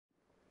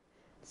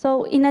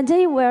So in a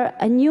day where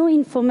a new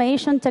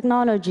information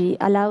technology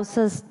allows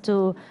us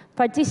to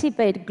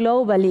participate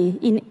globally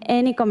in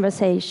any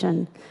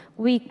conversation,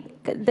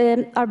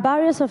 our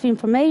barriers of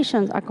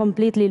information are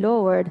completely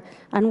lowered,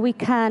 and we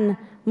can,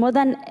 more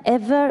than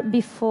ever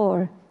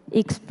before,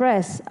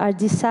 express our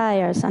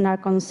desires and our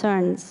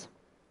concerns.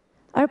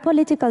 Our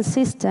political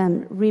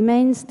system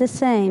remains the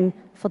same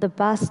for the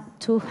past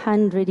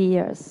 200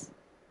 years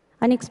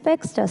and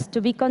expects us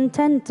to be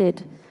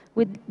contented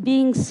with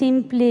being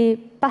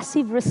simply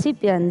passive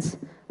recipients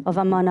of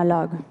a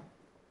monologue.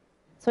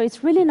 So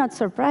it's really not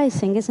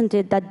surprising, isn't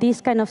it, that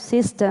this kind of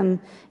system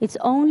is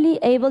only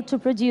able to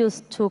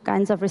produce two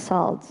kinds of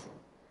results: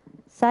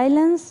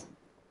 silence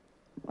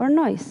or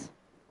noise.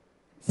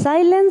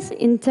 Silence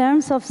in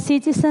terms of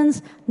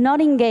citizens not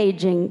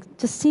engaging,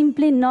 just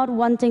simply not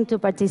wanting to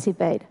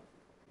participate.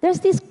 There's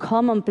this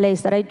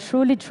commonplace that I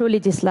truly, truly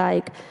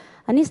dislike,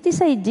 and it's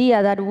this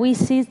idea that we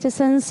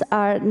citizens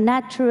are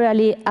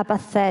naturally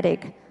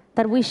apathetic,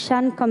 that we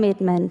shun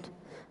commitment.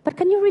 But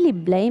can you really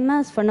blame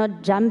us for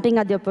not jumping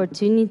at the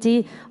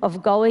opportunity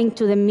of going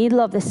to the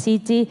middle of the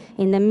city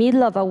in the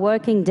middle of a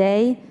working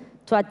day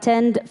to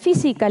attend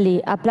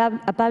physically a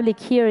public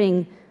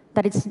hearing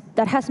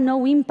that has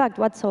no impact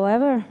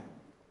whatsoever?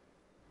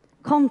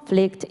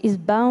 Conflict is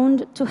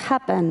bound to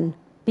happen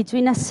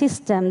between a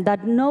system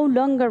that no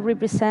longer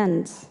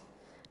represents,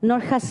 nor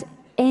has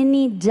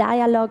any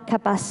dialogue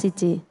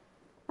capacity,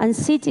 and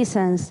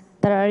citizens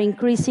that are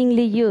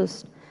increasingly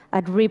used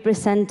at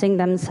representing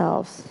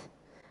themselves.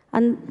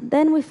 And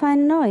then we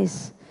find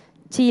noise.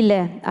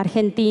 Chile,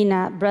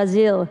 Argentina,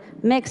 Brazil,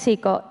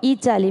 Mexico,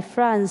 Italy,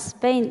 France,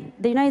 Spain,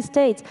 the United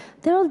States,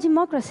 they're all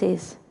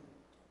democracies.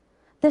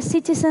 The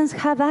citizens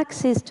have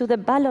access to the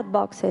ballot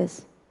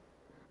boxes,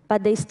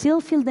 but they still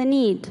feel the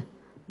need.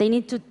 They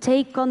need to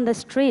take on the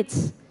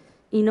streets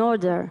in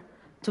order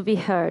to be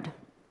heard.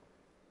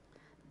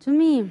 To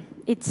me,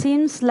 it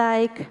seems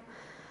like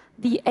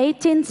the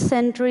 18th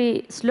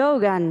century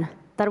slogan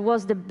that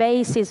was the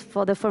basis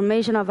for the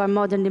formation of our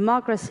modern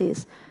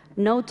democracies,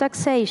 no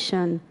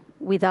taxation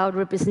without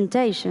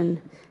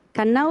representation,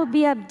 can now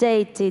be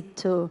updated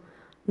to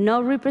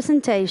no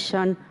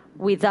representation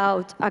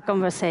without a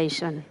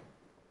conversation.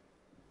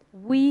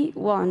 We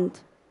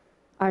want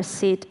our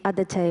seat at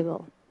the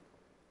table,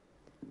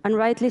 and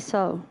rightly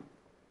so.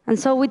 And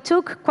so we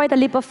took quite a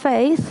leap of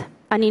faith,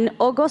 and in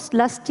August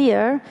last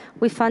year,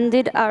 we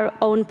funded our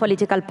own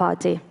political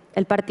party,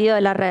 El Partido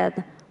de la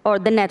Red, or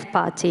the Net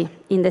Party,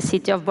 in the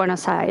city of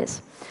Buenos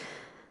Aires.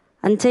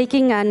 And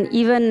taking an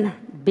even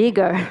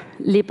bigger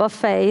leap of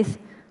faith,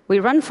 we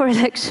ran for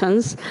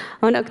elections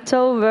on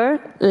October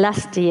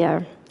last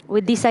year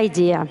with this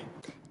idea.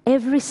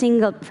 Every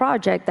single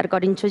project that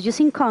got introduced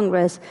in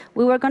Congress,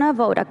 we were going to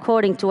vote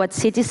according to what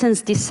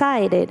citizens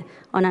decided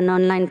on an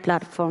online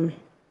platform.